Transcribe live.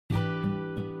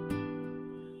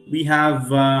we have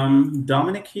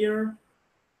Dominic here,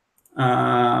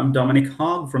 Dominic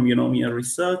Hogg from Eunomia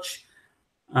Research.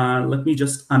 Let me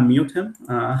just unmute him.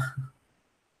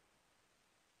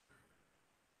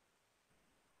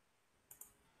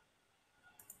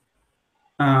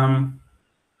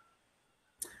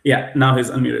 Yeah, now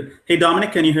he's unmuted. Hey,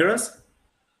 Dominic, can you hear us?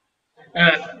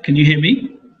 Can you hear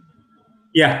me?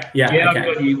 Yeah, I've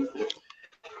got you.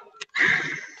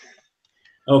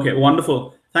 Okay,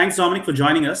 wonderful. Thanks, Dominic, for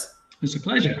joining us. It's a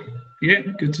pleasure. Yeah,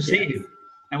 good to see you.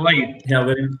 How are you? Yeah,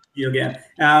 very good to see you again.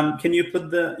 Can you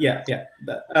put the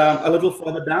a little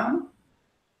further down?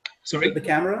 Sorry, the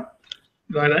camera.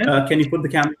 Right there. Can you put the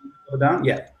camera further down?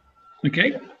 Yeah.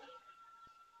 Okay.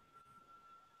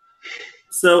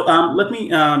 So let me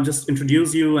just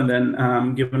introduce you and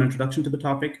then give an introduction to the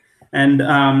topic. And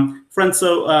friends,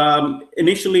 so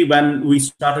initially when we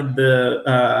started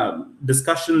the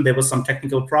discussion, there was some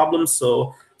technical problems.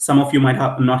 So some of you might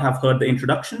not have heard the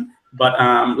introduction, but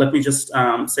let me just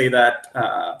say that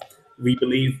we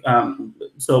believe,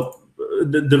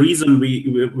 the reason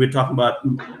we're talking about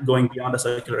going beyond a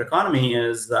circular economy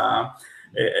is, has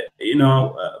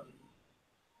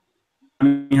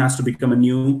to become a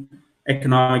new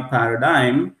economic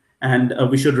paradigm, and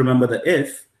we should remember the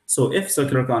if. So if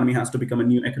circular economy has to become a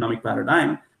new economic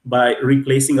paradigm by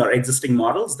replacing our existing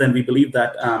models, then we believe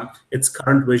that its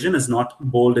current vision is not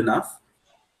bold enough.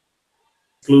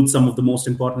 Includes some of the most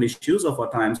important issues of our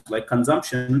times, like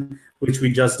consumption, which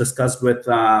we just discussed with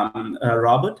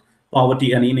Robert,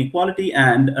 poverty and inequality,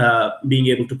 and being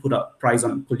able to put a price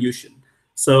on pollution.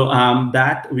 So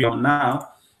that we are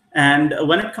now. And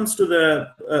when it comes to the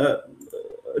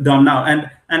Dom now, and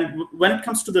when it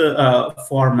comes to the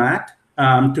format,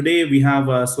 today we have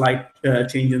a slight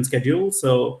change in schedule.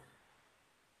 So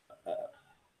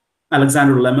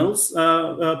Alexander Lemel's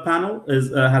panel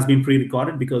has been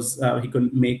pre-recorded because he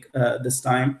couldn't make this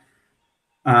time,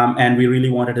 and we really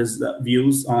wanted his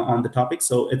views on the topic.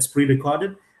 So it's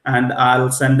pre-recorded, and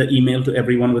I'll send the email to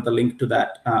everyone with a link to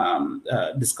that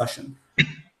discussion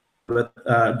with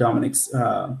Dominic's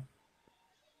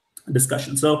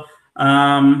discussion. So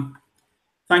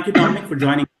thank you, Dominic, for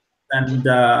joining.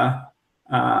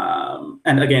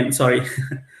 And again, sorry,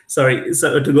 sorry.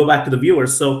 So to go back to the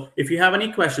viewers. So if you have any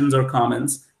questions or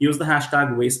comments, use the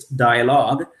hashtag waste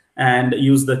dialogue and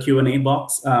use the Q&A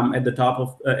box at the top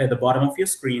of at the bottom of your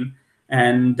screen.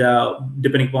 And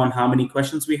depending upon how many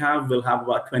questions we have, we'll have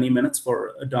about 20 minutes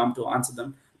for Dom to answer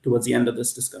them towards the end of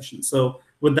this discussion. So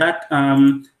with that,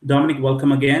 Dominic,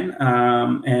 welcome again.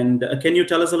 And can you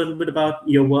tell us a little bit about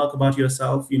your work, about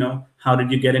yourself? You know, how did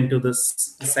you get into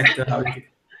this sector? How did you...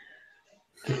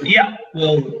 Yeah,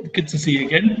 well, good to see you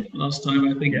again. Last time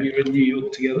I think we were in New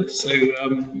York together. So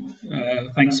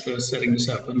thanks for setting this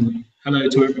up, and hello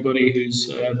to everybody who's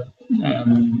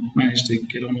managed to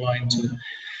get online to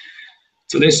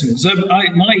listen. So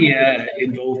my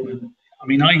involvement, I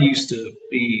mean, I used to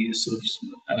be sort of,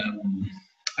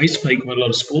 I used to play quite a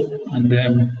lot of sport, and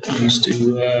I used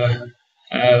to,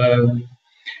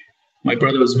 my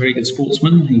brother was a very good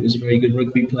sportsman. He was a very good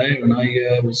rugby player, and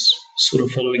I was sort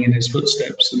of following in his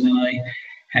footsteps. And then I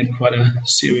had quite a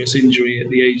serious injury at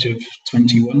the age of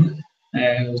 21.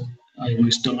 I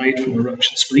almost died from a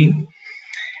ruptured spleen.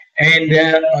 And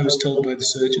I was told by the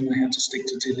surgeon I had to stick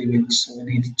to tiddlywinks, so I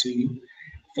needed to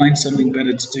find something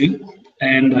better to do.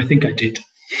 And I think I did.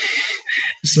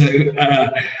 So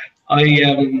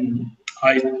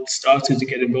I started to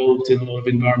get involved in a lot of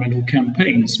environmental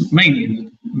campaigns, mainly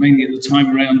at the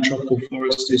time around tropical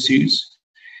forest issues.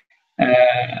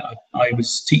 I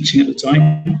was teaching at the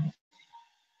time.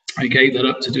 I gave that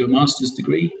up to do a master's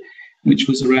degree, which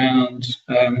was around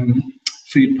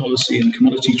food policy and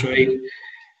commodity trade.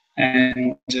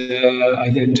 And I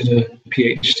then did a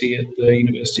PhD at the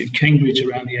University of Cambridge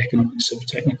around the economics of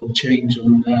technical change,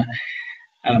 on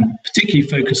particularly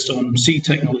focused on seed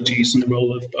technologies and the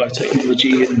role of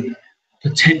biotechnology in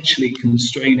potentially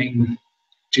constraining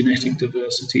genetic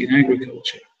diversity in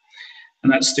agriculture.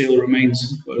 And that still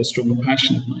remains quite a strong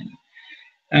passion of mine.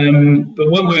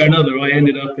 But one way or another, I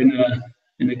ended up in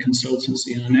a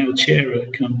consultancy, and I now chair a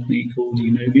company called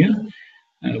Eunomia,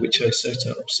 which I set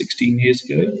up 16 years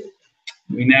ago.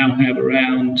 We now have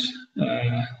around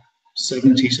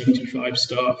 70, 75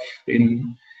 staff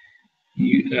in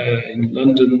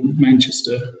London,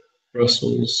 Manchester,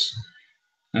 Brussels,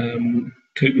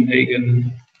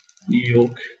 Copenhagen, New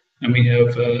York, and we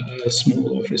have a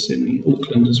small office in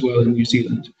Auckland as well, in New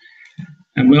Zealand.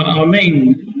 And our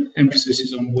main emphasis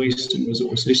is on waste and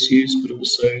resource issues, but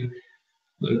also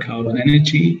low carbon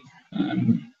energy,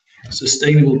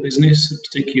 sustainable business,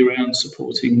 particularly around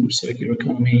supporting circular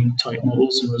economy type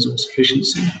models and resource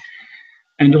efficiency,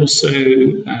 and also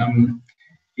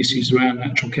issues around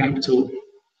natural capital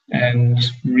and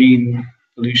marine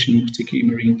pollution, particularly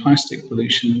marine plastic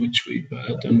pollution, which we've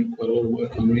done quite a lot of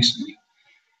work on recently.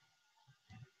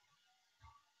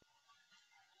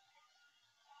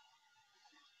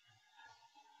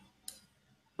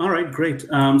 All right, great.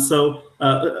 So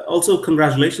also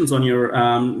congratulations on your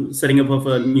setting up of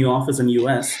a new office in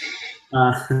US.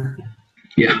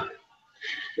 Yeah.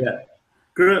 Yeah.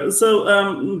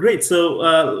 So great.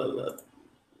 So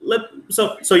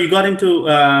so you got into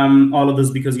all of this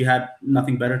because you had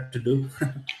nothing better to do.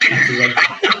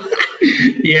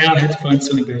 Yeah, I had to find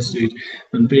something better to do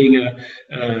than being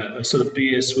a sort of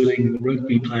beer swilling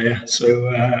rugby player. So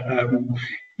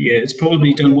yeah, it's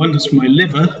probably done wonders for my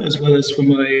liver as well as for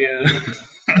my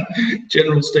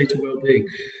general state of well-being.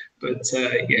 But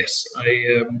yes,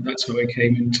 that's how I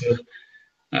came into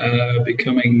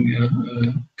becoming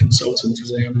a consultant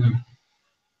as I am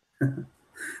now.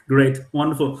 Great,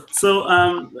 wonderful. So,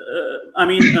 I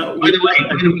mean, by the way,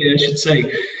 I should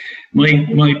say, my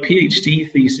PhD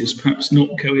thesis, perhaps not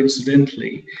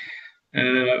coincidentally,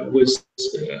 was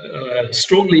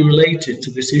strongly related to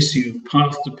this issue of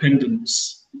path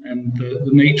dependence and the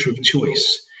nature of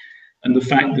choice, and the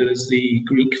fact that, as the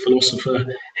Greek philosopher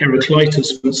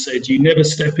Heraclitus once said, you never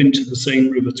step into the same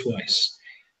river twice.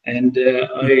 And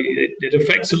it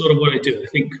affects a lot of what I do. I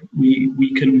think we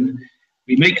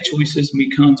make choices and we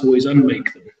can't always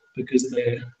unmake them because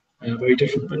they're very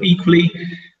different. But equally,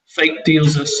 fate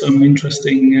deals us some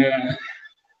interesting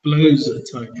blows at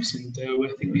times, and I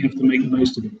think we have to make the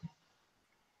most of them.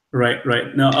 Right,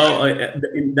 right. No,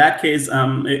 in that case,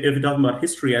 if you're talking about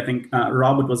history, I think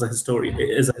Robert is a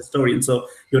historian, so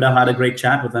you would have had a great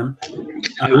chat with him.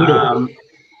 I would have.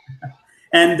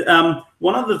 And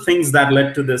one of the things that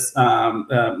led to this,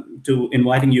 to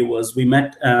inviting you, was we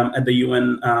met at the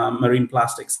UN Marine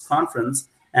Plastics Conference,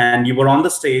 and you were on the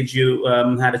stage. You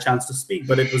had a chance to speak,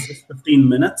 but it was just 15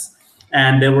 minutes,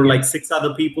 and there were like 6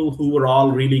 other people who were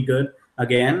all really good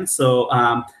again. So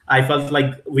I felt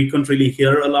like we couldn't really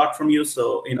hear a lot from you.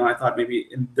 So, I thought maybe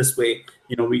in this way,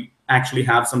 we actually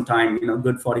have some time,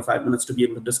 good 45 minutes to be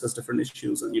able to discuss different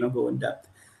issues and, go in depth.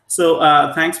 So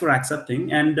thanks for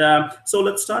accepting. And so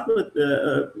let's start with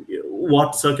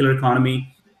what circular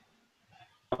economy,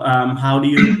 how do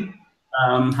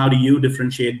you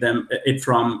differentiate it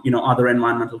from, other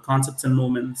environmental concepts and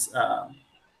movements?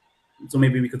 So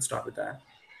maybe we could start with that.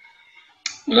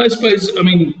 Well, I suppose, I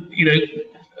mean,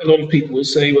 a lot of people will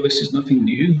say, well, this is nothing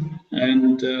new,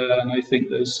 and I think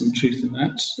there's some truth in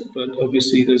that. But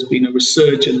obviously, there's been a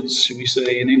resurgence, should we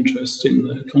say, in interest in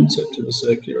the concept of the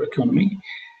circular economy.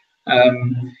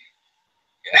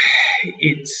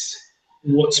 It's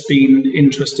what's been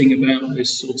interesting about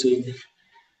this sort of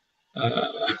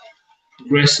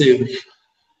progressive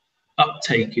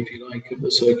uptake, if you like, of the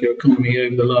circular economy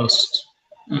over the last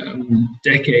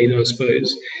decade, I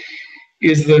suppose,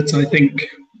 is that I think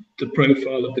the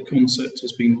profile of the concept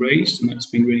has been raised, and that's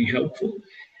been really helpful.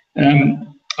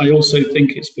 I also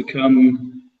think it's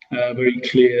become very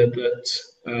clear that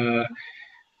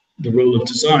the role of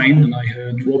design, and I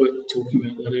heard Robert talking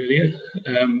about that earlier,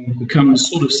 becomes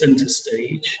sort of center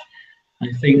stage.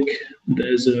 I think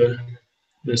there's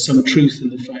some truth in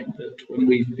the fact that when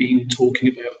we've been talking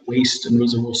about waste and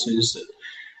resources, that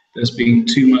there's been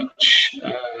too much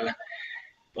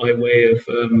by way of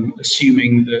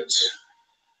assuming that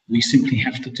we simply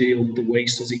have to deal with the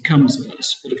waste as it comes at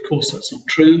us. But of course, that's not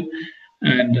true.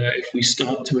 And if we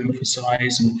start to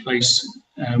emphasize and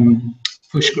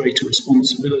push greater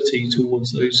responsibility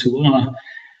towards those who are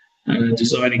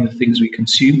designing the things we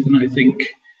consume, then I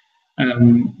think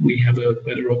we have a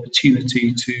better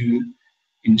opportunity to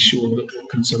ensure that what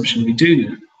consumption we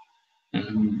do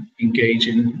engage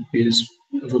in is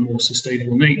of a more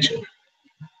sustainable nature.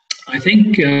 I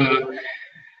think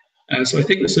so. I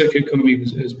think the circular economy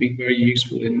has been very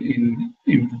useful in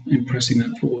pressing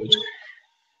that forward.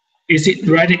 Is it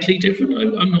radically different?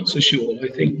 I'm not so sure. I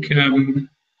think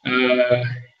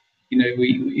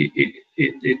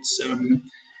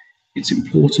it's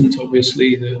important,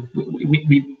 obviously, that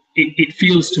it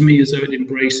feels to me as though it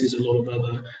embraces a lot of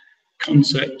other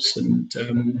concepts and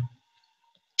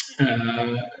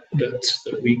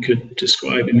that we could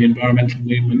describe in the environmental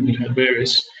movement. We've had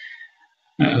various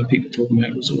people talking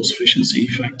about resource efficiency,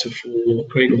 factor 4,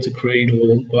 cradle to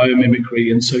cradle,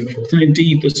 biomimicry, and so forth. And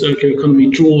indeed, the circular economy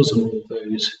draws on all of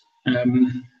those.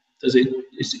 Is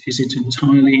it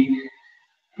entirely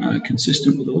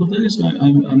consistent with all of those?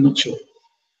 I'm not sure.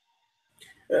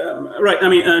 Right. I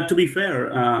mean, to be fair,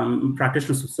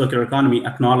 practitioners of circular economy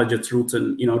acknowledge its roots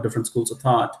in different schools of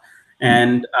thought,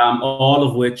 and all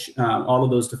of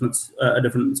those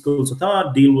different schools of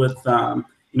thought deal with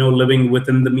living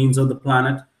within the means of the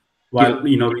planet while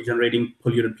regenerating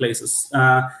polluted places.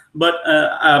 Like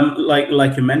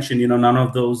you mentioned, none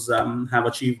of those have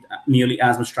achieved nearly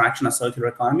as much traction as circular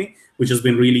economy, which has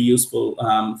been really useful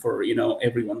for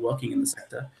everyone working in the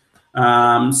sector.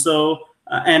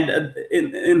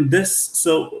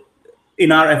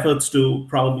 In our efforts to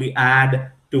probably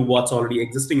add to what's already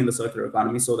existing in the circular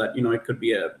economy, so that it could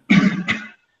be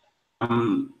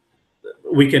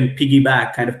we can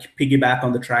piggyback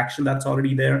on the traction that's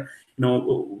already there.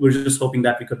 We're just hoping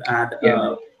that we could add.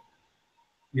 Yeah.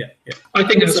 I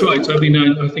think that's right. I mean,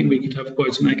 I think we could have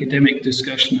quite an academic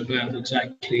discussion about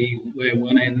exactly where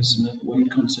one ends and one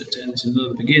concept ends and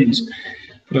another begins.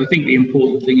 But I think the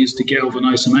important thing is to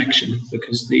galvanize some action,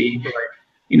 because the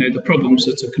problems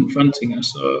that are confronting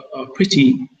us are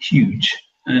pretty huge,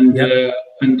 and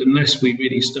unless we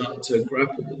really start to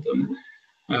grapple with them,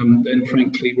 then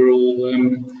frankly we're all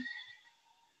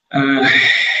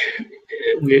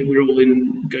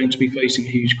going to be facing a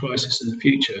huge crisis in the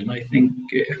future. And I think,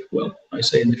 I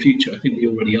say in the future, I think we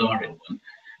already are in one.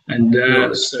 And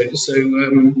so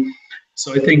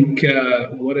I think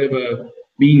whatever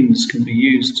means can be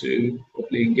used to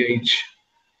properly engage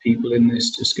people in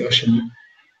this discussion,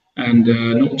 and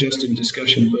not just in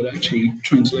discussion, but actually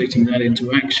translating that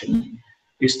into action,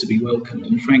 is to be welcomed.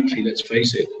 And frankly, let's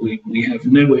face it, we have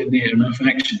nowhere near enough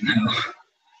action now.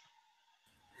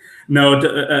 No,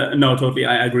 totally,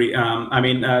 I agree. I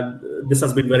mean, this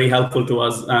has been very helpful to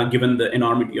us, given the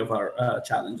enormity of our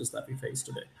challenges that we face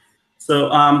today. So,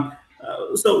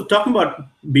 so talking about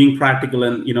being practical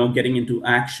and getting into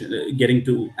action, getting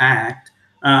to act.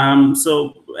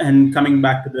 And coming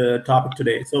back to the topic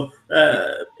today. So,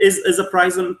 is a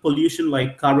price on pollution,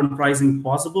 like carbon pricing,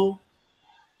 possible?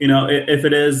 If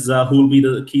it is, who will be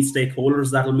the key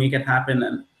stakeholders that will make it happen,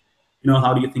 and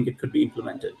how do you think it could be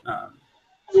implemented?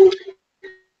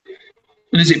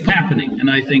 And is it happening? And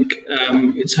I think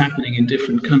it's happening in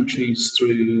different countries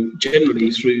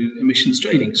generally through emissions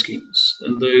trading schemes.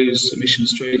 And those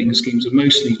emissions trading schemes are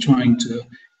mostly trying to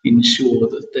ensure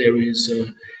that there is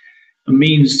a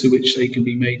means to which they can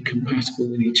be made compatible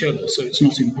with each other. So it's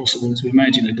not impossible to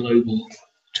imagine a global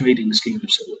trading scheme of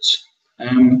sorts.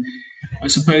 I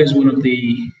suppose one of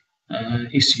the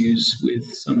issues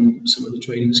with some of the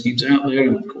trading schemes out there,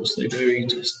 and of course they vary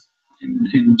just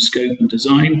in scope and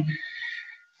design,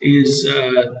 is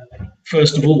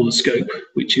first of all the scope,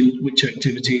 which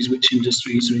activities, which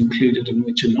industries are included and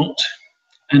which are not,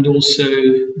 and also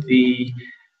the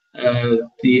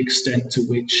extent to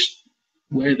which,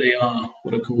 where they are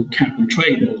what are called cap and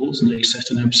trade models, and they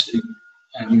set an absolute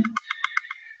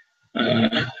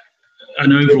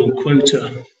an overall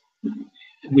quota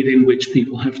within which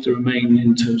people have to remain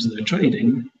in terms of their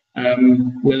trading,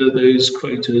 whether those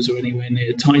quotas are anywhere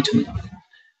near tight enough.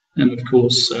 And of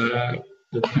course,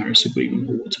 the Paris Agreement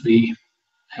ought to be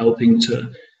helping to,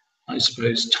 I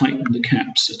suppose, tighten the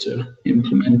caps that are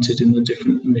implemented in the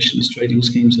different emissions trading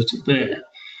schemes that are there.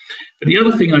 But the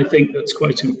other thing I think that's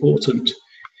quite important,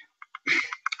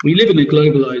 we live in a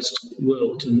globalized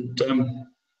world, and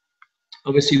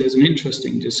obviously there's an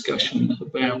interesting discussion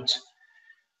about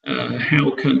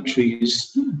how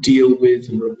countries deal with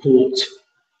and report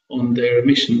on their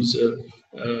emissions of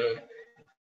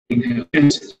greenhouse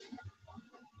gases.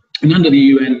 And under the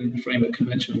UN Framework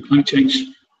Convention on Climate Change,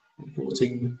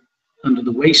 reporting under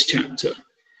the waste chapter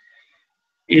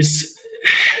is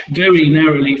very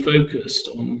narrowly focused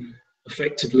on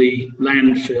effectively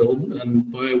landfill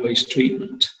and bio-waste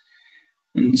treatment.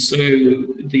 And so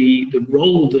the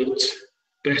role that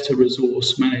better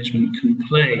resource management can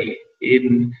play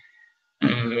in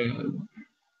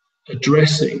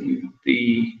addressing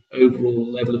the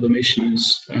overall level of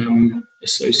emissions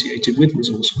associated with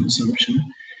resource consumption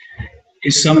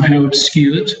is somehow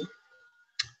obscured.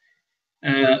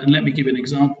 And let me give an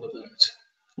example of that,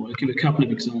 or I'll give a couple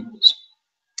of examples.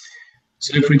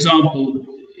 So, for example,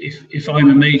 if I'm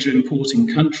a major importing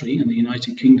country, and the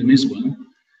United Kingdom is one,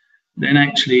 then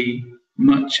actually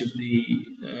much of the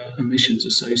emissions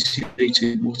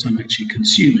associated with what I'm actually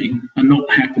consuming are not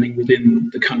happening within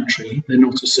the country. They're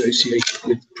not associated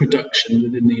with production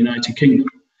within the United Kingdom.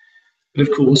 But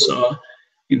of course, our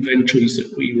inventories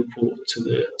that we report to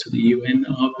the UN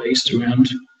are based around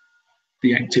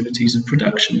the activities of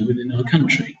production within our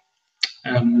country.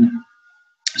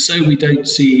 So we don't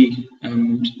see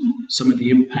some of the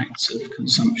impacts of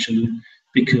consumption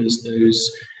because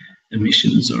those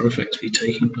emissions are effectively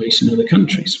taking place in other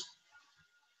countries.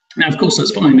 Now, of course,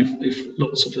 that's fine if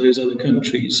lots of those other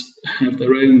countries have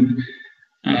their own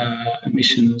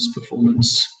emissions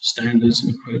performance standards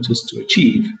and quotas to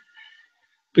achieve.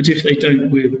 But if they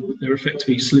don't, they're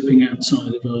effectively slipping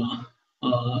outside of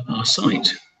our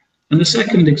sight. And the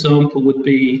second example would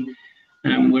be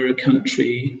where a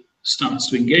country starts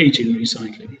to engage in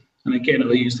recycling. And again,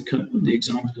 I'll use the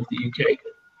example of the UK.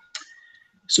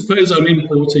 Suppose I'm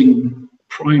importing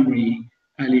primary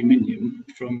aluminium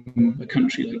from a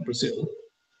country like Brazil.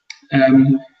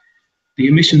 The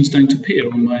emissions don't appear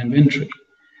on my inventory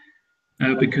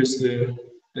because the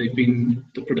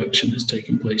production has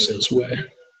taken place elsewhere.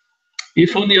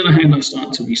 If, on the other hand, I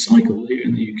start to recycle here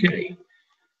in the UK,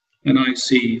 and I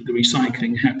see the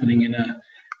recycling happening in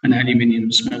an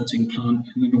aluminium smelting plant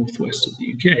in the northwest of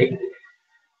the UK,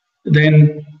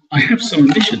 then I have some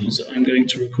emissions that I'm going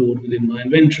to record within my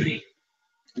inventory.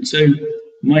 And so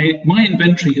my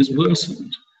inventory has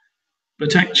worsened,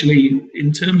 but actually,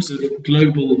 in terms of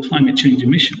global climate change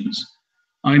emissions,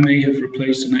 I may have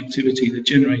replaced an activity that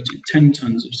generated 10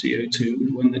 tons of CO2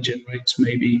 with one that generates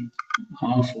maybe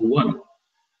half or one.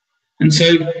 And so,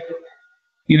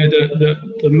 you know,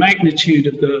 the magnitude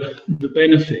of the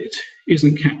benefit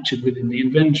isn't captured within the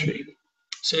inventory.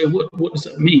 So what does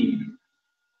that mean?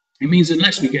 It means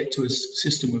unless we get to a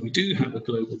system where we do have a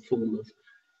global form of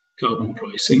carbon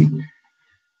pricing,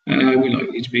 we're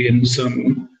likely to be in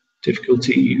some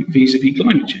difficulty vis-a-vis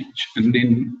climate change. And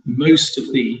in most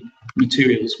of the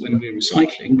materials when we're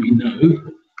recycling, we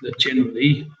know that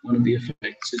generally one of the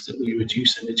effects is that we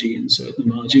reduce energy, and so at the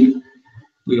margin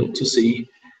we ought to see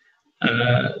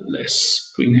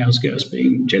less greenhouse gas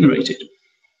being generated.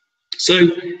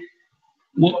 So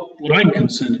what I'm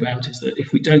concerned about is that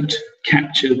if we don't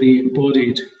capture the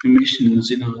embodied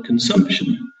emissions in our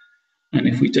consumption, and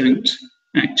if we don't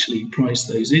actually price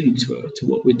those into to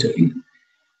what we're doing,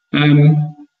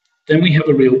 then we have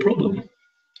a real problem.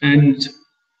 And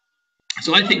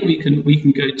so I think we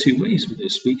can go two ways with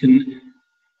this. We can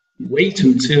wait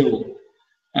until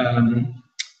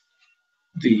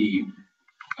the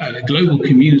global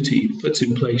community puts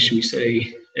in place, shall we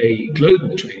say, a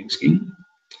global trading scheme.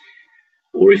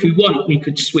 Or if we want, we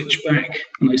could switch back,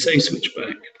 and I say switch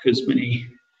back because many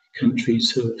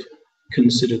countries have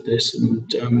considered this, and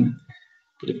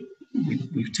but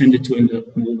we've tended to end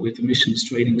up more with emissions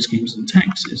trading schemes and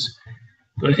taxes.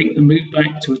 But I think the move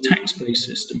back to a tax-based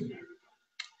system.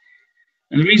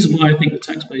 And the reason why I think the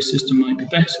tax-based system might be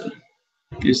better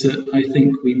is that I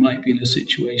think we might be in a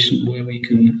situation where we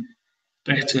can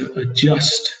better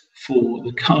adjust for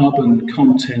the carbon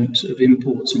content of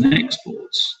imports and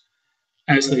exports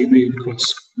as they move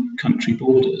across country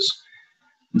borders.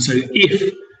 And so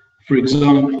if, for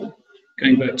example,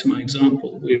 going back to my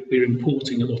example, we're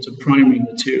importing a lot of primary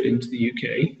material into the UK,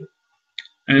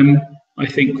 I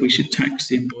think we should tax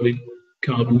the embodied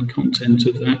carbon content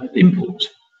of that import.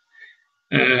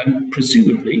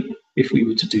 Presumably, if we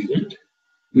were to do that,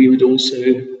 we would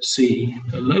also see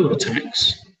a lower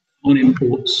tax on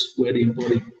imports where the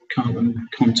embodied carbon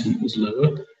content was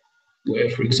lower, where,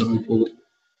 for example,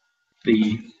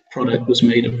 the product was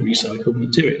made of recycled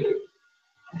material.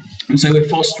 And so we're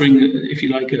fostering, if you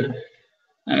like,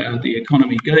 the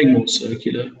economy going more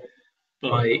circular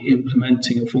by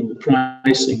implementing a form of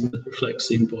pricing that reflects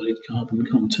the embodied carbon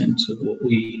content of what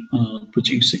we are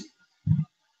producing.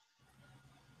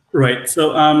 Right.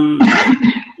 So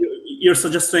you're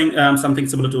suggesting something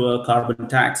similar to a carbon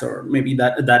tax, or maybe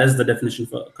that is the definition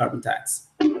for carbon tax.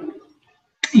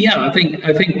 Yeah, I think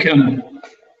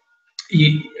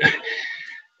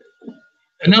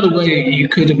another way you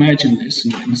could imagine this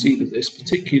and conceive of this,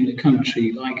 particularly in a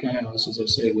country like ours, as I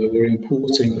say, where we're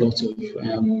importing a lot of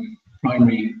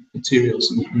primary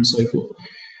materials and so forth,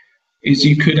 is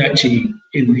you could actually,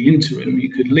 in the interim, you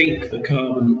could link the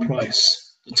carbon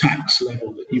price, the tax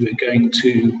level that you were going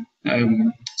to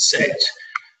set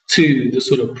to the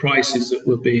sort of prices that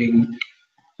were being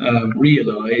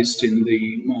realised in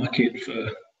the market for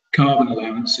carbon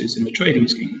allowances in the trading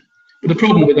scheme. But the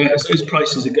problem with that is those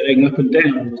prices are going up and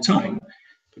down all the time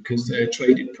because they're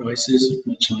traded prices,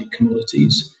 much like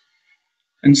commodities.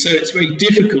 And so it's very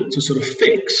difficult to sort of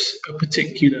fix a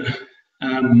particular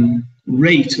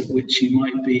rate at which you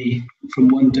might be, from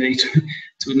one day to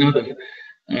another,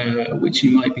 which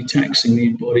you might be taxing the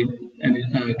embodied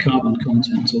carbon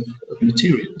content of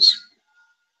materials.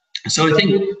 So I think,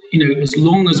 you know, as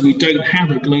long as we don't have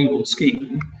a global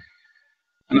scheme,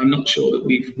 and I'm not sure that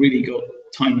we've really got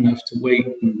time enough to wait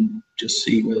and just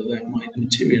see whether that might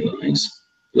materialise,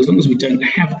 but as long as we don't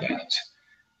have that,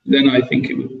 then I think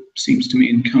it seems to me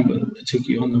incumbent,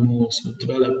 particularly on the more sort of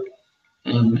developed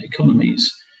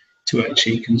economies, to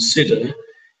actually consider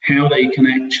how they can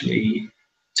actually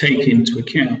take into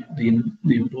account the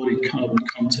embodied carbon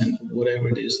content of whatever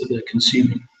it is that they're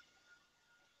consuming.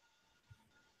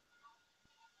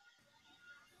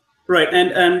 Right,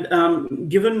 and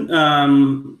given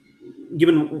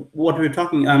what we're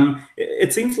talking,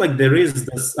 it seems like there is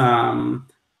this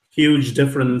huge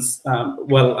difference.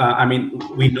 I mean,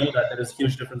 we know that there is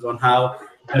huge difference on how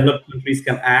developed countries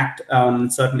can act on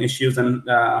certain issues and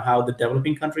how the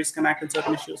developing countries can act on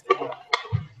certain issues.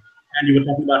 And you were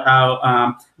talking about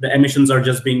how the emissions are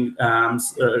just being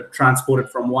transported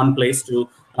from one place to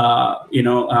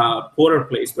poorer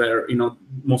place where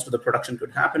most of the production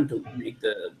could happen to make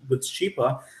the goods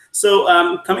cheaper. So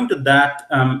coming to that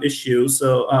issue,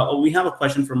 so we have a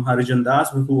question from Harijan Das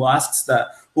who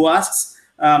asks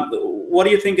what do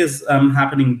you think is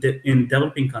happening in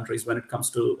developing countries when it comes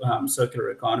to circular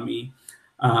economy,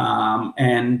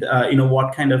 and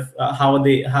what kind of how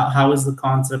is the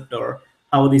concept, or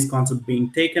how are these concepts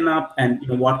being taken up, and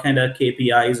what kind of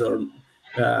KPIs or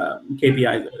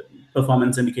KPI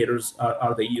performance indicators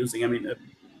are they using? I mean,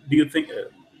 do you think?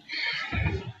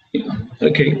 Yeah.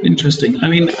 Okay, interesting. I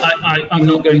mean, I'm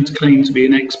not going to claim to be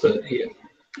an expert here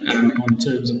on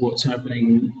terms of what's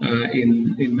happening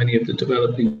in many of the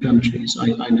developing countries.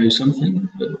 I know something,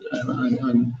 but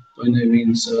I'm by no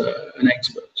means an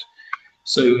expert.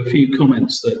 So a few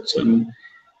comments that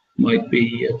might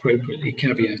be appropriately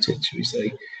caveated, should we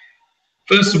say.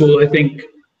 First of all, I think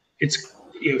it's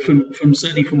from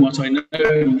certainly from what I know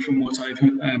and from what I've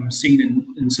seen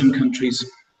in some countries,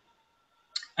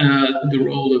 the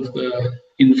role of the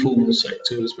informal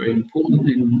sector is very important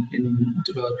in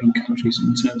developing countries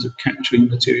in terms of capturing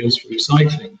materials for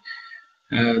recycling.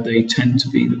 They tend to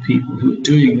be the people who are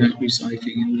doing that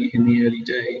recycling in the early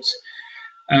days.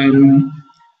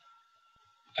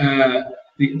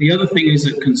 The other thing is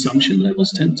that consumption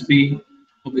levels tend to be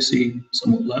obviously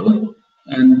somewhat lower.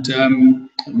 And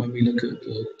when we look at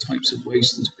the types of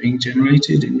waste that's being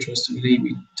generated, interestingly,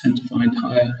 we tend to find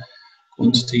higher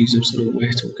quantities of sort of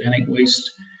wet organic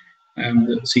waste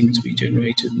that seem to be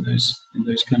generated in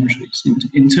those countries.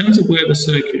 In terms of where the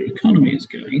circular economy is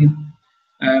going,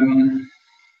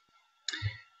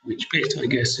 which bit, I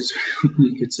guess, is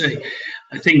we could say.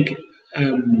 I think,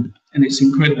 and it's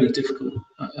incredibly difficult,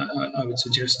 I would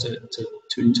suggest to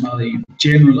entirely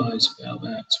generalize about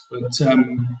that, but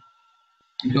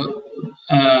you've got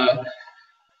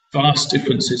vast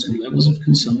differences in levels of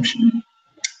consumption.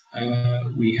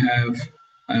 We have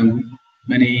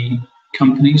many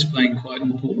companies playing quite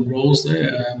important roles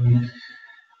there.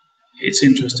 It's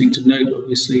interesting to note,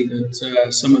 obviously,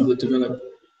 that some of the developed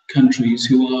countries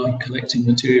who are collecting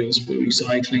materials for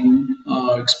recycling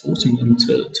are exporting them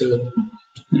to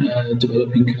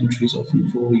developing countries, often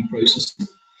for reprocessing.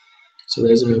 So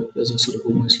there's a sort of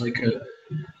almost like a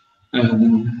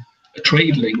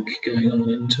trade link going on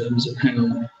in terms of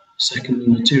how secondary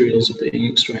materials are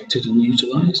being extracted and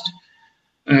utilised.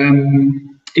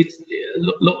 It's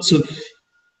lots of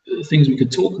things we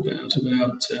could talk about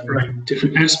Right.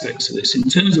 different aspects of this. In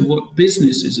terms of what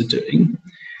businesses are doing,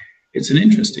 it's an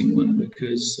interesting one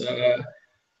because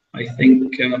I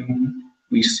think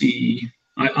we see,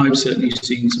 I've certainly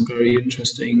seen some very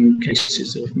interesting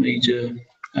cases of major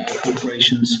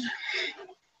corporations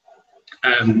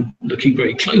looking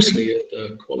very closely at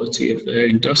the quality of their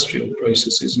industrial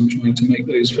processes and trying to make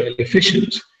those fairly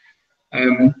efficient.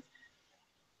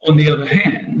 On the other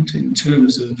hand, in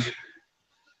terms of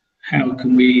how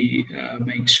can we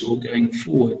make sure going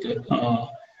forward that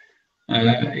our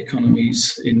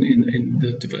economies in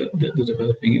the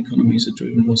developing economies are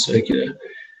driven more circular,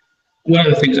 one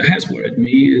of the things that has worried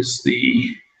me is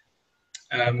the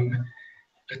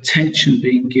attention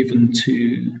being given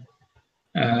to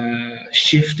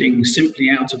shifting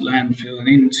simply out of landfill and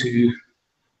into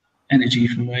energy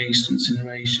from waste,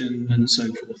 incineration, and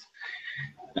so forth.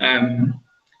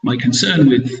 My concern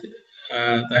with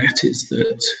that is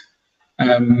that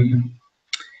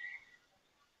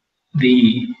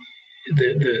the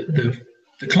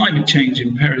climate change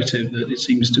imperative that it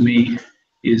seems to me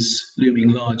is looming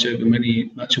large over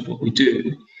much of what we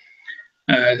do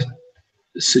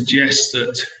suggests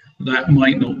that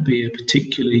might not be a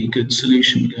particularly good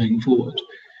solution going forward.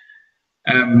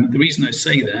 The reason I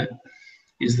say that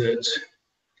is that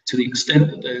to the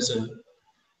extent that there's a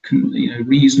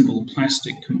reasonable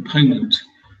plastic component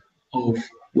of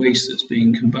waste that's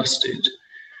being combusted,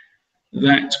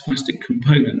 that plastic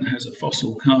component has a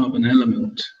fossil carbon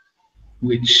element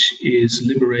which is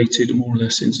liberated more or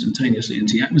less instantaneously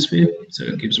into the atmosphere, so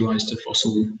it gives rise to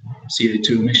fossil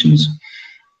CO2 emissions.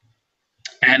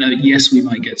 And yes, we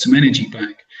might get some energy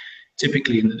back.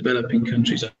 typically in the developing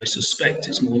countries, I suspect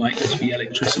it's more likely to be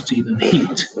electricity than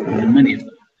heat in many of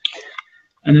them.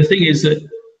 And the thing is that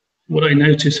what I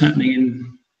notice happening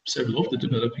in several of the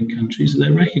developing countries,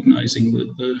 they're recognizing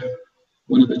that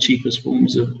one of the cheapest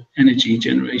forms of energy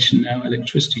generation now,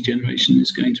 electricity generation,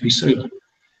 is going to be solar.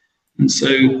 And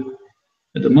so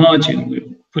at the margin, we're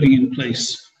putting in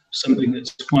place something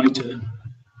that's quite a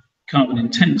carbon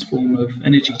intense form of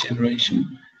energy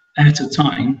generation at a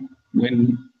time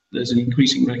when there's an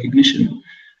increasing recognition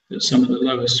that some of the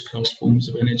lowest cost forms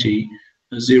of energy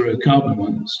are zero carbon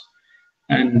ones.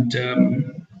 And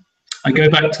I go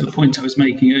back to the point I was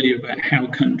making earlier about how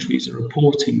countries are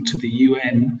reporting to the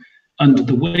UN under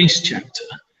the waste chapter.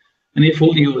 And if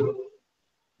all your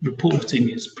reporting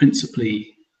is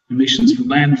principally emissions from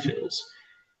landfills,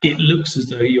 it looks as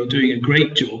though you're doing a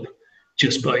great job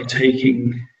just by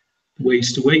taking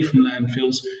waste away from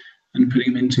landfills and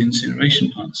putting them into incineration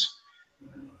plants.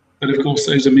 But of course,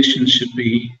 those emissions should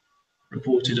be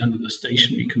reported under the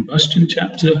stationary combustion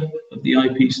chapter of the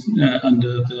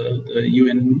under the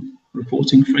UN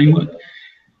reporting framework.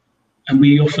 And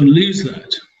we often lose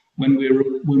that when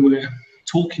we're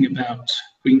talking about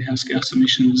greenhouse gas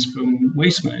emissions from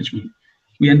waste management.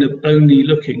 We end up only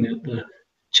looking at the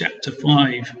Chapter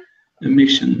 5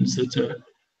 emissions that are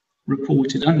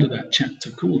reported under that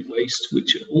chapter called waste,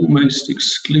 which are almost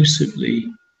exclusively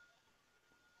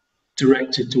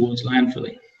directed towards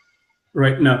landfilling.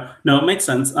 Right. No, it makes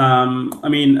sense. I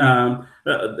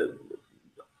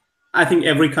think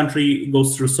every country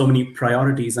goes through so many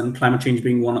priorities, and climate change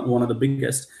being one of the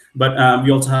biggest. But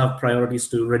we also have priorities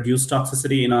to reduce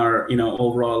toxicity in our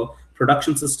overall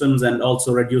production systems, and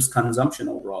also reduce consumption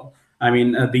overall. I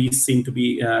mean, these seem to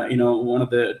be one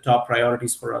of the top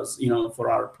priorities for us,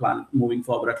 for our planet moving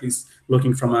forward. At least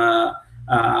looking from a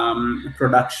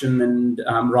production and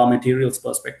raw materials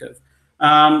perspective.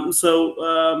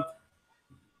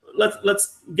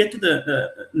 Let's get to the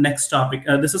next topic.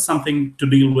 This is something to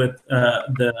deal with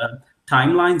the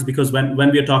timelines, because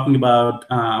when we are talking about,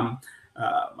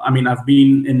 I've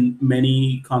been in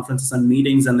many conferences and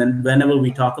meetings, and then whenever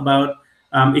we talk about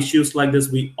issues like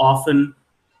this, we often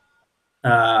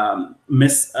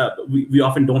we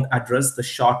often don't address the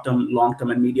short-term, long-term,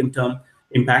 and medium-term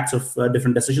impacts of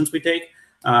different decisions we take,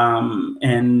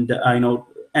 and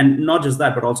not just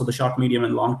that, but also the short, medium,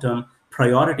 and long-term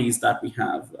priorities that we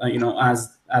have, as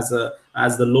the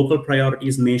local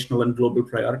priorities, national and global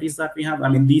priorities that we have. I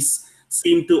mean, these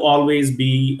seem to always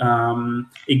be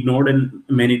ignored in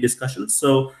many discussions.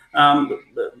 So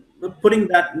putting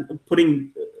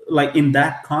like in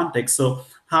that context, so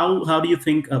how do you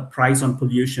think a price on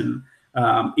pollution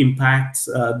impacts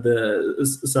the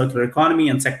circular economy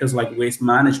and sectors like waste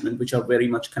management, which are very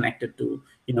much connected to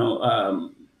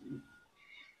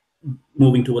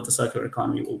moving towards a circular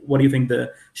economy? What do you think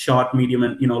the short, medium,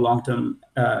 and long-term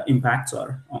impacts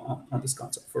are on this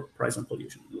concept for price on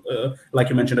pollution? Like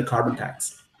you mentioned, a carbon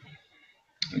tax.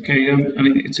 Okay,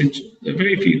 there are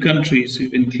very few countries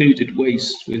who've included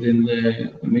waste within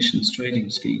their emissions trading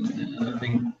scheme, and I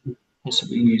think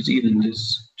possibly New Zealand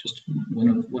is just one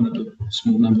of the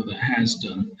small number that has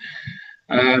done.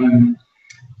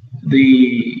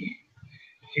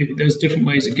 There's different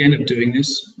ways again of doing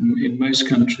this. In most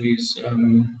countries,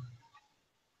 in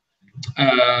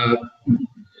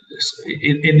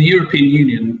the European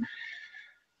Union,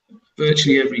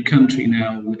 virtually every country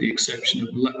now, with the exception of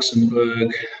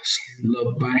Luxembourg,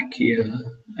 Slovakia,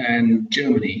 and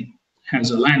Germany,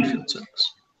 has a landfill tax.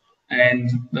 And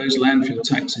those landfill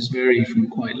taxes vary from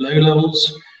quite low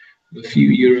levels, a few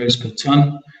euros per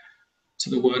tonne, to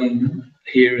the one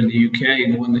here in the UK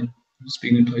and the one that's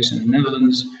been in place in the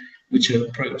Netherlands, which are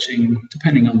approaching,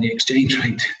 depending on the exchange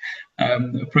rate,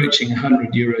 approaching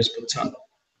 100 euros per tonne.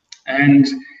 And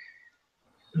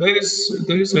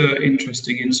those are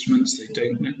interesting instruments.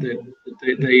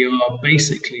 They are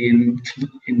basically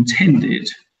intended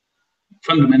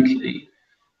fundamentally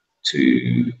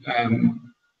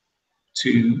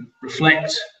to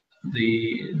reflect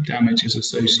the damages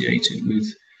associated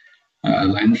with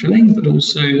landfilling, but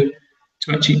also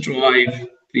to actually drive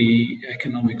the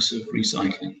economics of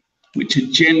recycling, which are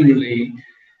generally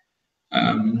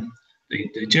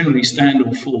they generally stand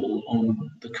or fall on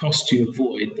the cost you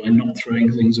avoid by not throwing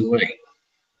things away.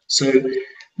 So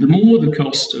the more the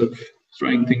cost of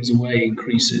throwing things away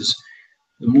increases,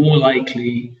 the more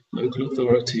likely local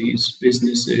authorities,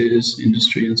 businesses,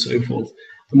 industry, and so forth,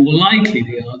 the more likely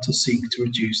they are to seek to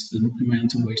reduce the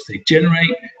amount of waste they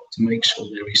generate, to make sure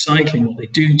they're recycling what they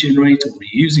do generate or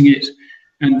reusing it,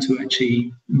 and to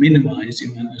actually minimize the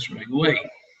amount they're throwing away.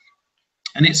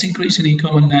 And it's increasingly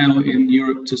common now in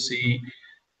Europe to see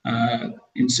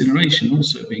incineration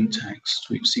also being taxed.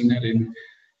 We've seen that in,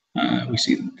 we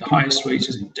see the highest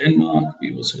rates in Denmark.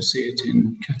 We also see it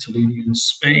in Catalonia in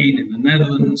Spain, in the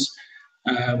Netherlands.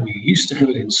 We used to have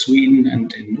it in Sweden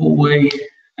and in Norway,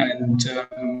 and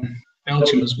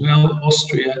Belgium as well,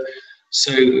 Austria.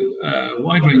 So a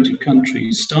wide range of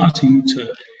countries starting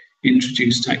to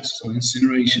introduce taxes on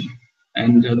incineration.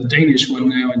 And the Danish one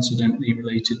now, incidentally,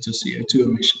 related to CO2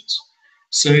 emissions.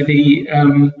 So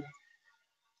the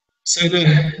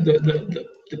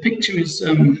picture is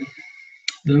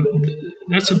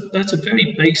that's a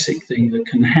very basic thing that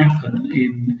can happen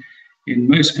in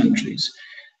most countries.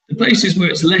 The places where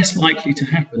it's less likely to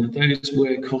happen are those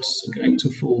where costs are going to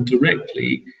fall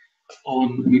directly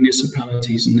on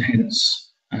municipalities and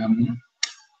hence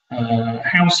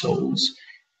households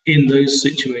in those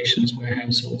situations where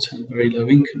households have very low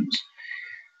incomes.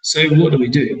 So what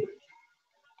do?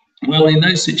 Well, in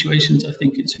those situations, I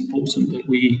think it's important that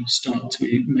we start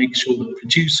to make sure that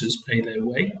producers pay their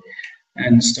way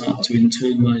and start to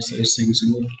internalize those things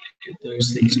and look at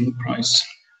those things in the price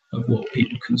of what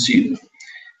people consume.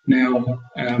 Now,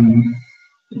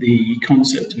 the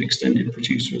concept of extended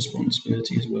producer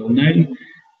responsibility is well known,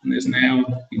 and there's now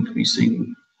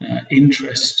increasing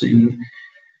interest in.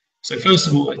 So first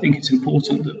of all, I think it's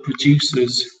important that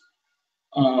producers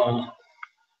are,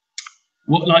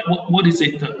 what is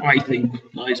it that I think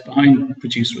lies behind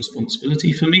producer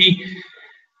responsibility? For me,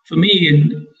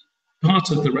 in part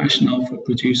of the rationale for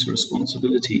producer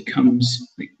responsibility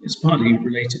comes, it's partly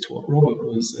related to what Robert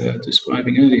was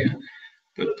describing earlier,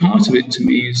 but part of it to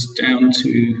me is down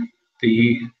to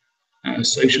the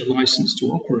social license to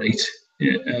operate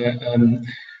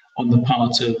on the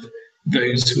part of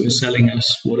those who are selling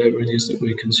us whatever it is that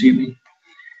we're consuming.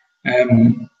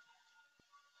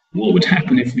 What would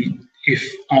happen if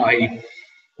I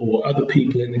or other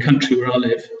people in the country where I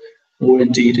live, or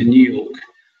indeed in New York,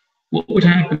 what would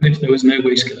happen if there was no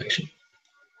waste collection?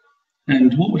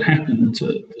 And what would happen to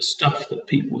the stuff that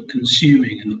people are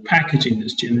consuming and the packaging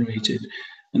that's generated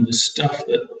and the stuff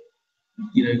that,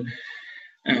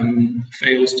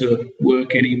 fails to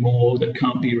work anymore, that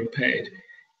can't be repaired?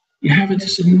 You have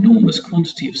this enormous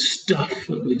quantity of stuff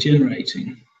that we're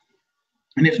generating.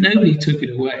 And if nobody took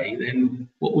it away, then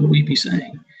what would we be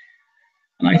saying?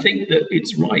 And I think that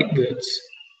it's right that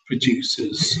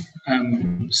producers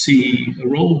see a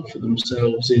role for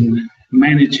themselves in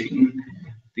managing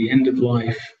the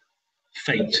end-of-life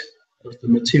fate of the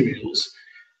materials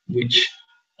which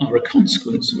are a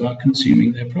consequence of our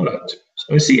consuming their product.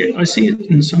 So I see it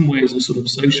in some ways as a sort of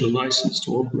social license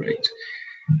to operate.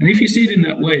 And if you see it in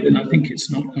that way, then I think it's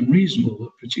not unreasonable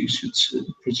that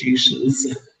producers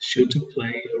should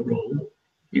play a role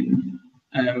in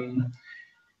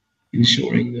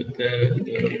ensuring that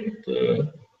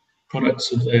the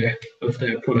products of their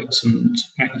products and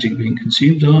packaging being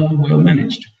consumed are well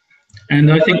managed.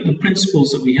 And I think the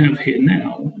principles that we have here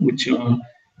now, which are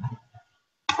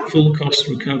full cost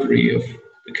recovery of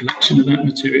the collection of that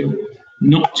material,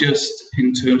 not just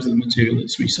in terms of the material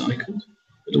that's recycled,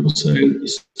 but also the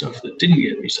stuff that didn't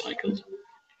get recycled.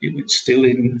 It was still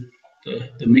in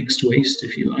the mixed waste,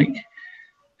 if you like,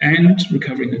 and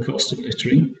recovering the cost of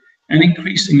littering, and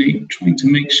increasingly trying to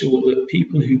make sure that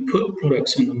people who put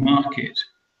products on the market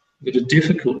that are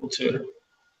difficult to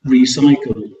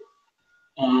recycle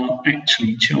are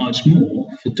actually charged more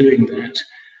for doing that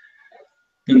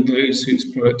than those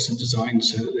whose products are designed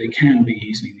so that they can be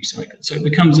easily recycled. So it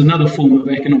becomes another form of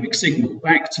economic signal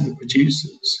back to the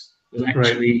producers that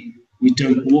actually we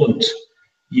don't want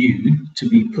you to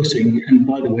be putting, and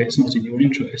by the way, it's not in your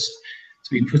interest,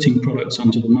 to be putting products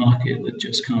onto the market that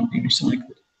just can't be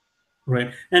recycled.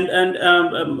 Right. And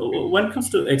when it comes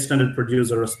to extended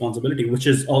producer responsibility, which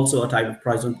is also a type of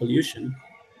price on pollution,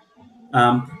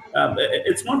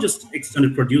 it's not just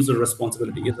extended producer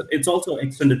responsibility. It's also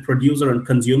extended producer and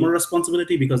consumer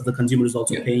responsibility, because the consumer is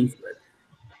also paying for it.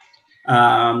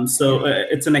 So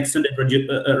it's an extended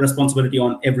responsibility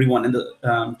on everyone in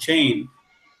the chain,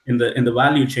 in the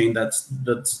value chain that's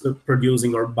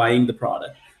producing or buying the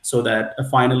product, so that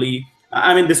finally,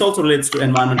 I mean, this also relates to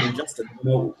environmental justice.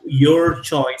 Your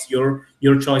choice, your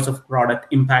choice of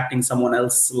product impacting someone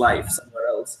else's life somewhere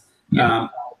else.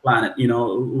 Planet,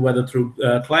 whether through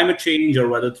climate change or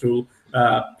whether through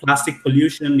plastic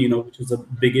pollution, which is a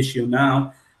big issue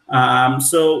now.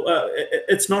 So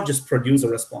it's not just producer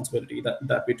responsibility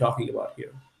that we're talking about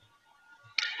here.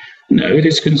 No, it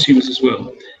is consumers as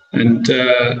well,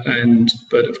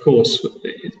 but of course,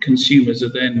 consumers are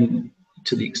then,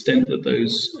 to the extent that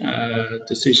those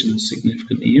decisions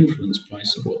significantly influence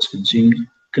price of what's consumed,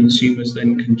 consumers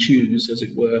then can choose, as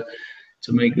it were,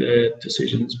 to make their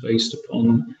decisions based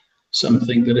upon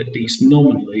something that at least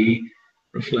nominally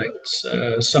reflects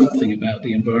something about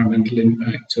the environmental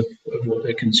impact of what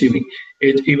they're consuming.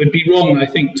 It would be wrong, I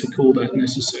think, to call that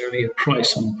necessarily a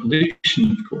price on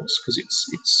pollution, of course, because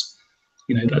it's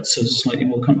you know, that's a slightly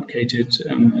more complicated,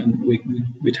 and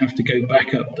we'd have to go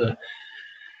back up the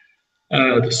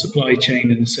supply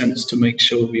chain in a sense to make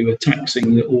sure we were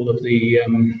taxing all of the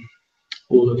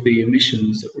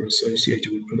emissions that were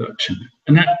associated with production.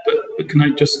 And that, but can I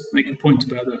just make a point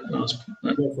about that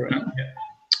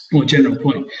more general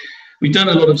point? We've done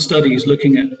a lot of studies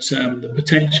looking at the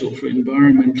potential for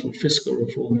environmental fiscal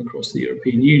reform across the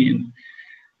European Union.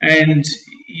 And,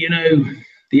 you know,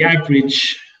 the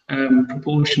average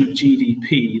proportion of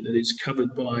GDP that is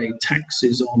covered by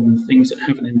taxes on things that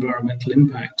have an environmental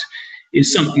impact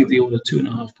is something of the order of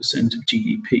 2.5% of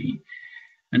GDP.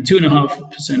 And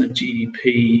 2.5% of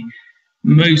GDP,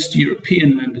 most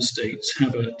European member states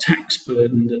have a tax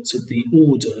burden that's of the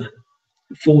order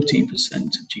of 40%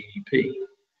 of GDP.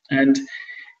 And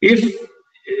if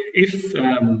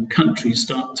countries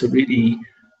start to really,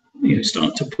 you know,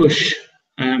 start to push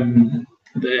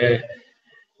their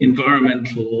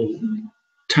environmental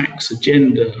tax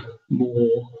agenda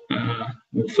more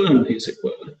firmly, as it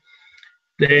were,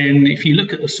 then if you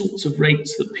look at the sorts of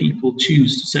rates that people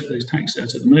choose to set those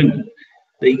taxes at the moment,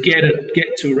 they get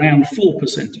to around 4%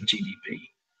 of GDP,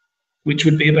 which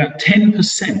would be about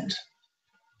 10%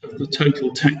 of the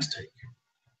total tax take.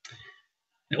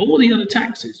 Now, all the other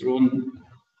taxes are on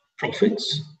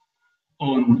profits,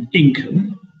 on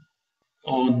income,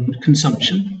 on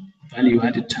consumption,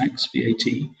 value-added tax, VAT,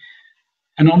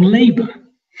 and on labour.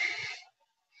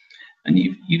 And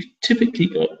you've typically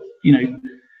got, you know,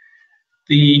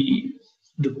 the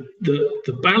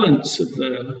balance of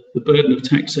the burden of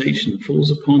taxation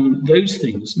falls upon those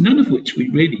things, none of which we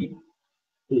really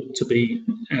ought to be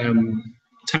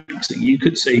taxing. You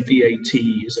could say VAT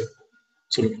is a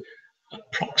sort of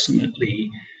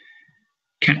approximately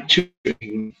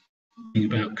capturing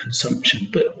about consumption,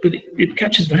 but it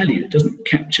captures value. It doesn't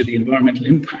capture the environmental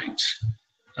impact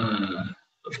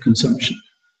of consumption.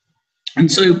 And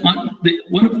so one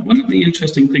of the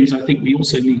interesting things I think we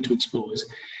also need to explore is,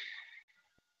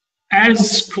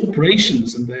 as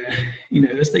corporations and their, you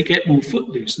know, as they get more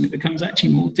footloose and it becomes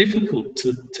actually more difficult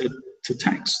to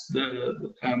tax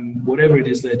the whatever it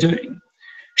is they're doing,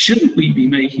 shouldn't we be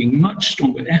making much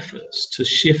stronger efforts to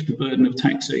shift the burden of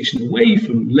taxation away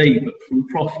from labour, from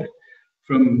profit,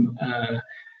 from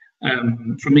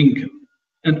income,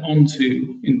 and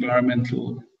onto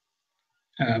environmental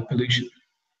pollution?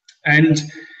 And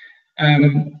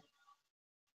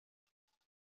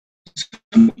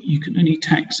you can only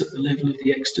tax at the level of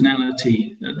the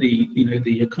externality,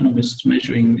 the economists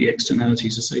measuring the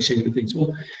externalities associated with things.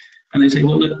 Well, and they say,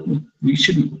 well, look, we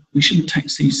shouldn't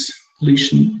tax these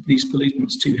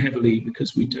pollutants too heavily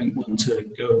because we don't want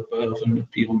to go above and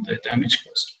beyond their damage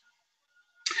cost.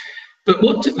 But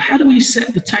how do we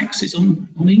set the taxes on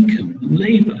income and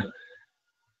labour?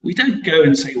 We don't go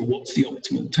and say, well, what's the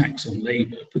optimal tax on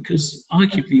labour? Because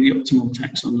arguably the optimal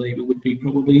tax on labour would be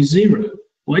probably zero.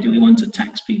 Why do we want to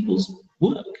tax people's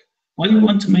work? Why do we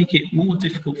want to make it more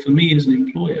difficult for me as an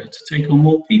employer to take on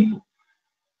more people?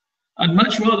 I'd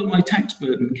much rather my tax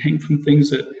burden came from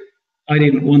things that I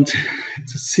didn't want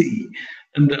to see,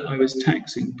 and that I was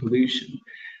taxing pollution,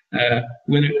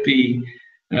 whether it be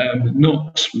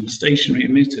NOx from stationary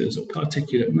emitters or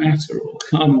particulate matter or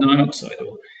carbon dioxide,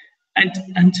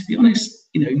 and to be honest,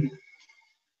 you know,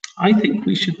 I think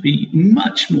we should be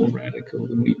much more radical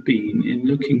than we've been in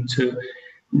looking to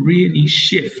really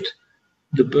shift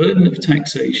the burden of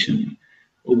taxation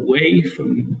away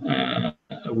from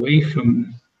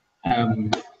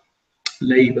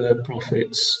labour,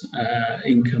 profits,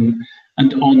 income,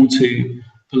 and onto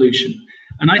pollution.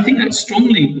 And I think that's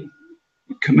strongly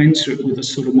commensurate with a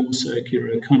sort of more circular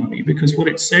economy, because what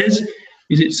it says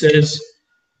is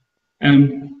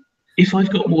if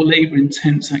I've got more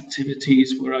labour-intense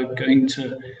activities where I'm going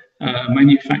to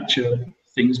manufacture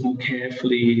things more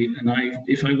carefully, and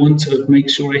if I want to make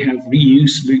sure I have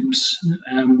reuse loops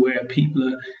where people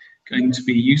are going to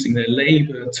be using their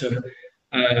labour to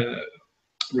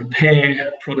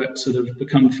repair products that have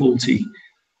become faulty,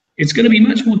 it's going to be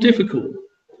much more difficult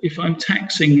if I'm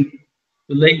taxing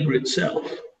the labour itself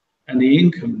and the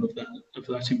income of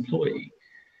that employee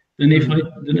than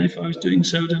if I was doing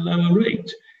so at a lower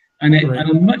rate. And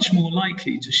I'm much more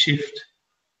likely to shift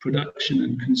production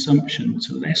and consumption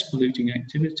to less polluting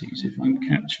activities if I'm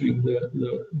capturing the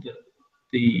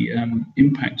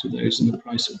impact of those in the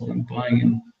price of what I'm buying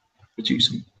and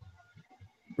producing.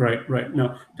 Right, right.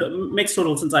 No, makes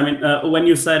total sense. I mean, when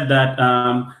you said that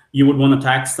you would want to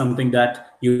tax something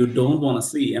that you don't want to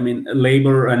see, I mean,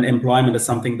 labor and employment is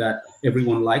something that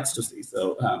everyone likes to see.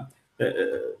 So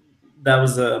that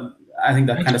was, I think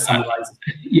that kind of summarizes.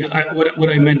 Yeah, what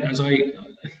I meant is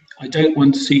I don't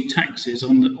want to see taxes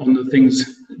on the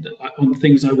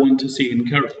things I want to see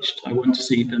encouraged. I want to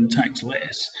see them tax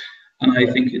less, and I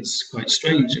think it's quite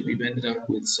strange that we've ended up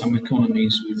with some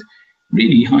economies with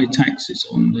really high taxes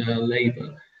on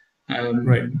labour,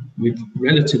 Right. with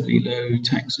relatively low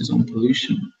taxes on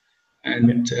pollution,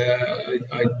 and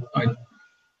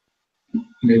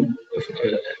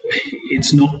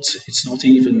it's not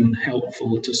even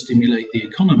helpful to stimulate the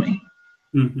economy.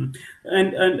 Mm-hmm.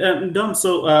 And Dom,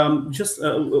 so just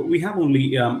we have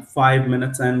only 5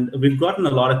 minutes, and we've gotten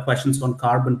a lot of questions on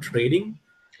carbon trading.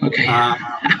 Okay.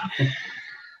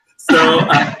 So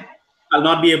I'll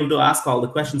not be able to ask all the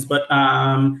questions, but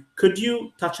could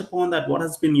you touch upon that? What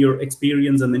has been your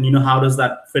experience, and then how does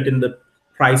that fit in the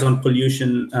price on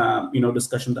pollution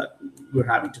discussion that we're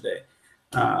having today?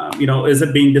 Is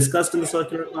it being discussed in the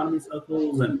circular economy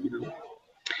circles? And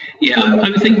yeah,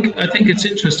 I think it's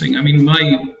interesting. I mean,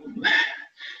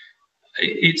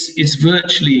 it's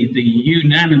virtually the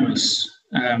unanimous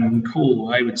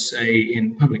call, I would say,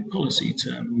 in public policy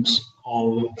terms,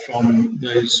 from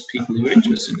those people who are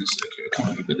interested in the circular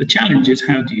economy. But the challenge is,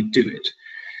 how do you do it?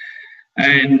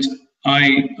 And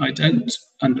I don't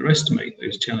underestimate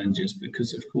those challenges,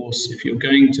 because, of course, if you're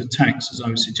going to tax, as I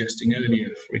was suggesting earlier,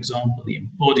 for example, the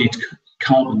embodied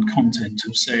carbon content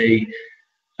of, say,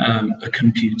 a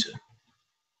computer,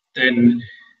 then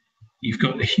you've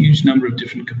got a huge number of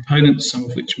different components, some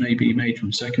of which may be made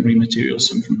from secondary materials,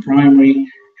 some from primary.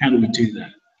 How do we do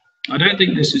that? I don't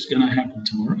think this is going to happen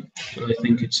tomorrow, but I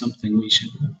think it's something we're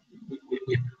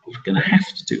going to have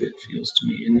to do, it feels to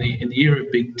me. In the era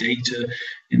of big data,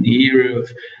 in the era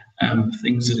of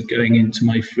things that are going into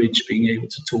my fridge, being able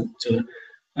to talk to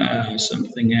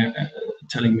something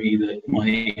telling me that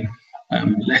my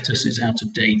lettuce is out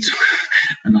of date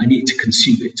and I need to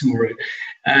consume it tomorrow.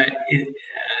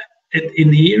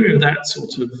 In the era of that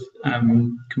sort of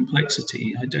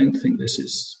complexity, I don't think this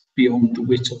is beyond the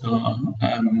wit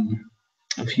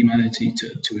of humanity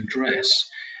to address.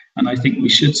 And I think we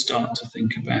should start to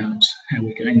think about how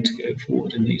we're going to go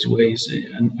forward in these ways.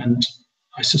 And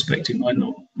I suspect it might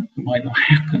not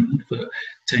happen for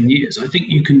 10 years. I think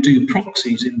you can do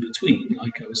proxies in between.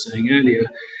 Like I was saying earlier,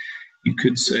 you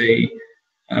could say,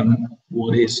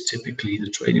 what is typically the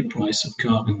traded price of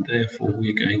carbon? Therefore,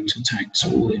 we're going to tax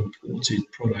all imported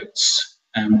products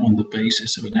on the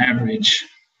basis of an average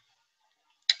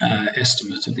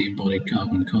estimate of the embodied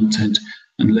carbon content,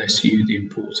 unless you, the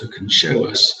importer, can show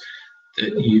us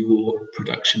that your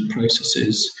production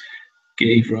processes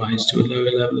gave rise to a lower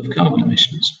level of carbon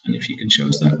emissions. And if you can show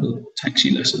us that, we'll tax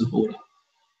you less at the border.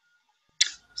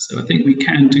 So I think we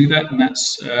can do that, and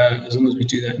that's as long as we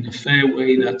do that in a fair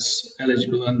way, that's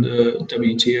eligible under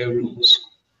WTO rules.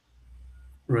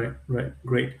 Right,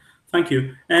 great. Thank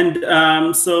you.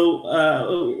 And so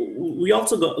we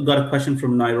also got a question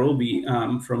from Nairobi,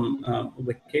 from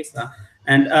Wikesa.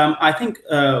 And I think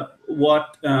the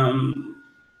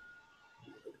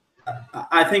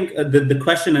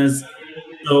question is,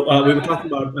 so we were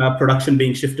talking about production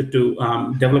being shifted to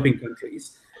developing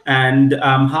countries, and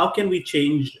how can we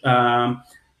change how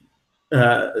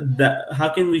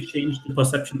can we change the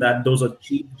perception that those are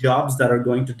cheap jobs that are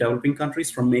going to developing countries,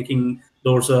 from making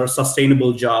those are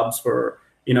sustainable jobs for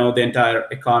the entire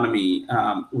economy,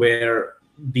 where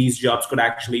these jobs could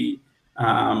actually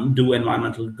do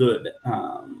environmental good.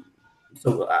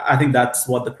 So I think that's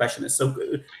what the question is. So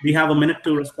we have a minute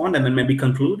to respond, and then maybe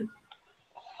conclude.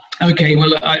 Okay,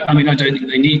 well, I mean, I don't think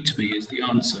they need to be, is the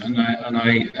answer, and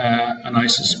I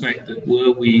suspect that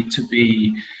were we to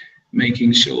be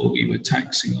making sure we were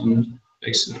taxing on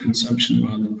basis of consumption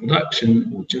rather than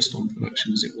production, or just on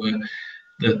production, as it were,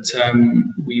 that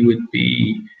we would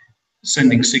be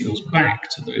sending signals back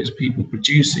to those people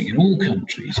producing in all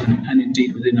countries, and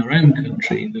indeed within our own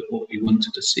country, that what we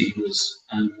wanted to see was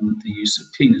the use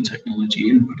of cleaner technology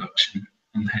in production,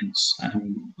 and hence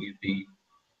we'd be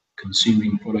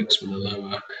consuming products with a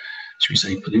lower, should we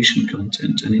say, pollution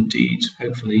content, and indeed,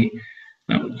 hopefully,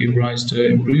 that would give rise to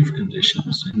improved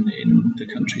conditions in the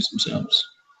countries themselves.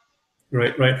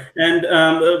 Right.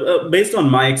 And based on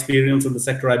my experience in the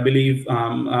sector, I believe,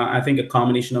 I think a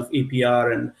combination of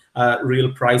APR and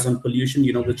real price on pollution,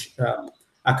 which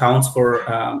accounts for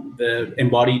the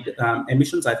embodied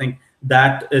emissions, I think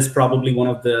that is probably one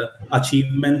of the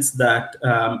achievements that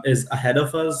is ahead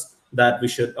of us, that we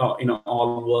should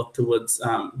all work towards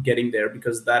getting there,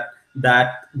 because that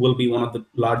that will be one of the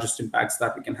largest impacts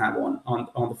that we can have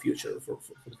on the future for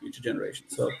the future generation.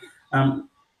 So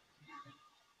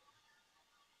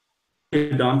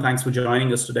Don, thanks for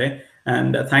joining us today,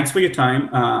 and thanks for your time.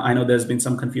 I know there's been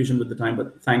some confusion with the time,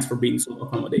 but thanks for being so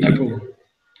accommodating. No problem.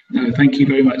 No, thank you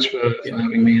very much for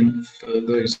having me, and for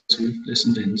those who've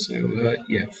listened in. So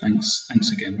yeah, thanks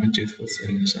again, Ranjit, for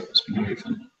setting this up. It's been very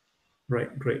fun.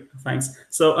 Great, thanks.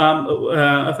 So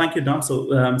thank you, Don.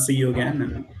 So see you again,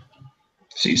 and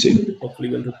see you soon. Hopefully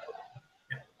we'll do.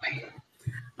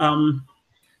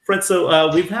 Fred, so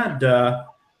we've had.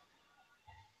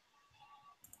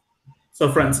 So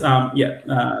friends,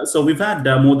 so we've had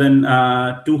more than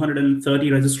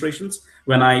 230 registrations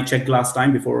when I checked last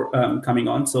time before coming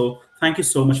on. So thank you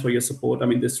so much for your support. I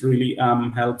mean, this really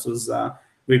helps us.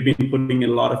 We've been putting a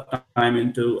lot of time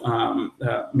into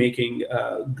making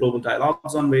global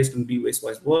dialogues on waste and Be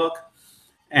Waste-Wise work.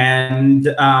 And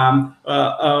I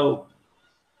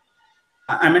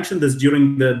mentioned this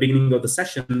during the beginning of the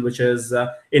session, which is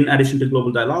in addition to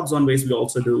global dialogues on waste, we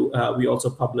also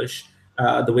publish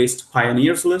the Waste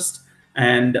Pioneers list,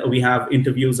 and we have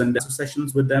interviews and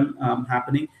sessions with them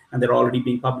happening, and they're already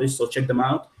being published, so check them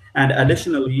out. And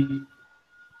additionally,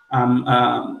 I'm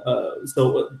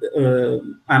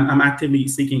actively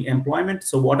seeking employment.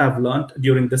 So what I've learned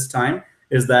during this time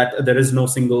is that there is no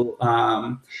single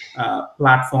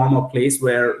platform or place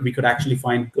where we could actually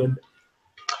find good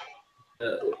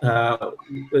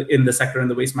in the sector, in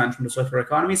the waste management or circular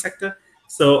economy sector.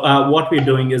 So what we're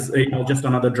doing is just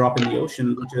another drop in the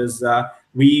ocean, which is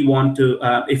we want to,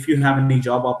 if you have any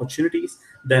job opportunities,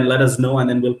 then let us know, and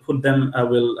then we'll put them,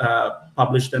 we'll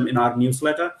publish them in our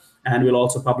newsletter, and we'll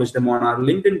also publish them on our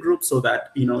LinkedIn group, so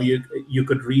that you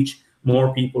could reach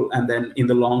more people, and then in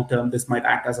the long term, this might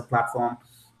act as a platform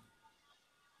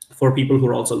for people who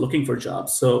are also looking for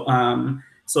jobs. So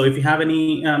so if you have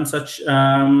any such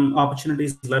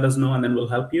opportunities, let us know, and then we'll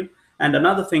help you. And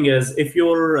another thing is, if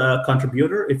you're a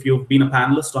contributor, if you've been a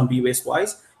panelist on Be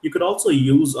Waste-Wise, you could also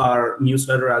use our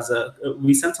newsletter as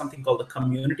we send something called the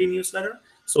community newsletter.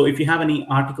 So if you have any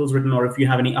articles written, or if you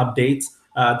have any updates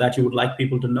that you would like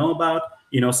people to know about,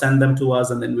 send them to us,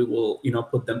 and then we will,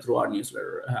 put them through our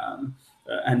newsletter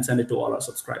and send it to all our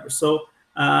subscribers. So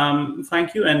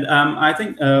thank you. And I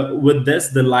think with this,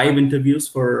 the live interviews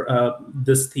for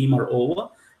this theme are over.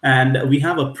 And we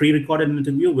have a pre-recorded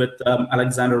interview with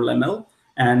Alexander Lemel.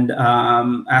 And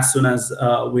as soon as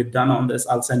we're done on this,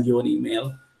 I'll send you an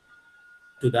email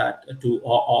to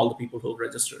all the people who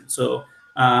registered. So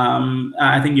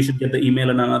I think you should get the email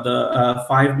in another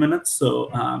 5 minutes. So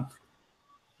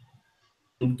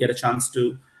you'll get a chance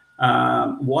to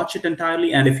watch it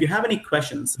entirely. And if you have any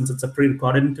questions, since it's a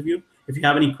pre-recorded interview, if you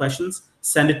have any questions,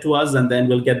 send it to us, and then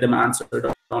we'll get them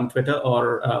answered on Twitter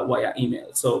or via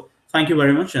email. So thank you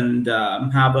very much, and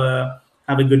have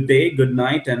a good day, good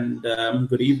night, and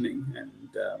good evening,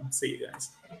 and see you guys.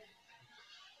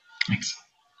 Thanks.